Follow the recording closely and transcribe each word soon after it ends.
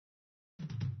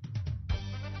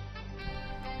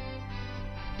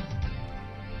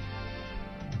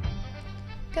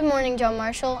Good morning, John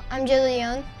Marshall. I'm Julie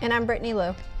Young. And I'm Brittany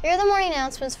Lou. Here are the morning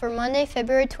announcements for Monday,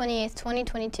 February 28th,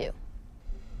 2022.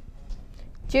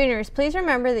 Juniors, please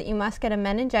remember that you must get a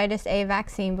meningitis A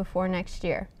vaccine before next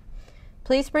year.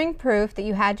 Please bring proof that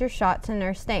you had your shots and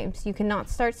nurse names. You cannot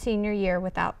start senior year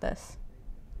without this.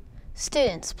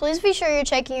 Students, please be sure you're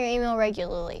checking your email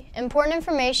regularly. Important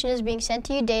information is being sent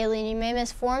to you daily, and you may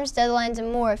miss forms, deadlines,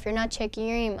 and more if you're not checking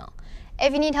your email.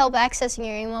 If you need help accessing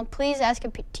your email, please ask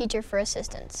a teacher for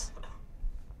assistance.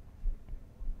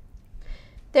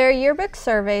 There are yearbook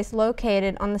surveys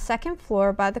located on the second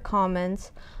floor by the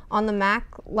Commons on the Mac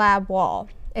Lab wall.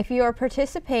 If you are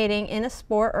participating in a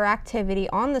sport or activity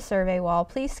on the survey wall,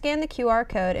 please scan the QR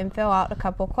code and fill out a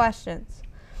couple questions.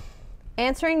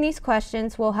 Answering these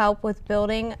questions will help with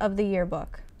building of the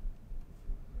yearbook.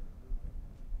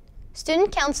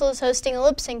 Student Council is hosting a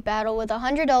lip sync battle with a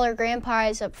 $100 grand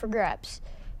prize up for grabs.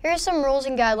 Here are some rules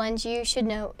and guidelines you should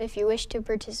know if you wish to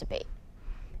participate.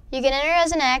 You can enter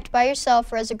as an act by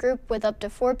yourself or as a group with up to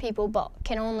 4 people, but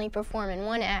can only perform in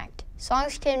one act.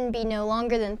 Songs can be no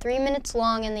longer than 3 minutes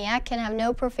long, and the act can have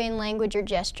no profane language or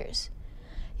gestures.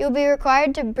 You will be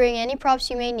required to bring any props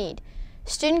you may need.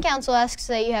 Student Council asks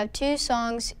that you have 2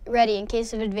 songs ready in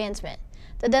case of advancement.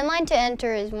 The deadline to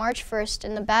enter is March 1st,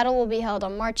 and the battle will be held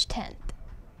on March 10th.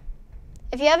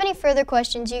 If you have any further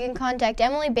questions, you can contact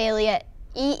Emily Bailey at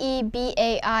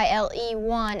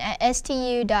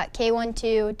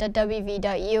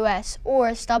eebaile1@stu.k12.wv.us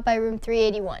or stop by room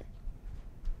 381.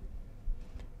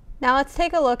 Now let's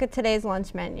take a look at today's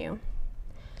lunch menu.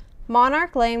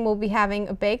 Monarch Lane will be having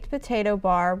a baked potato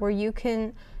bar where you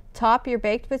can top your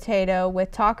baked potato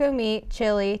with taco meat,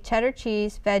 chili, cheddar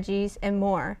cheese, veggies, and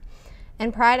more.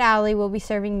 And Pride Alley will be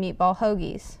serving meatball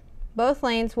hoagies. Both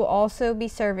lanes will also be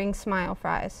serving smile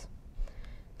fries.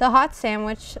 The hot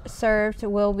sandwich served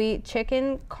will be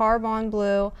chicken carbon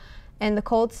bleu, and the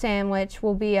cold sandwich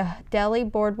will be a deli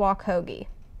boardwalk hoagie.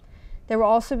 There will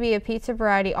also be a pizza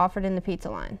variety offered in the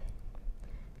pizza line.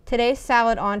 Today's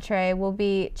salad entree will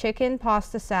be chicken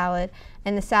pasta salad,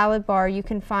 and the salad bar you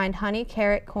can find honey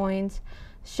carrot coins,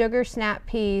 sugar snap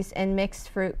peas, and mixed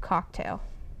fruit cocktail.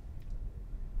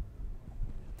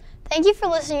 Thank you for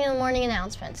listening to the morning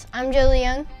announcements. I'm Julie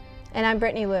Young. And I'm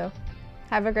Brittany Lou.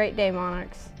 Have a great day,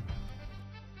 Monarchs.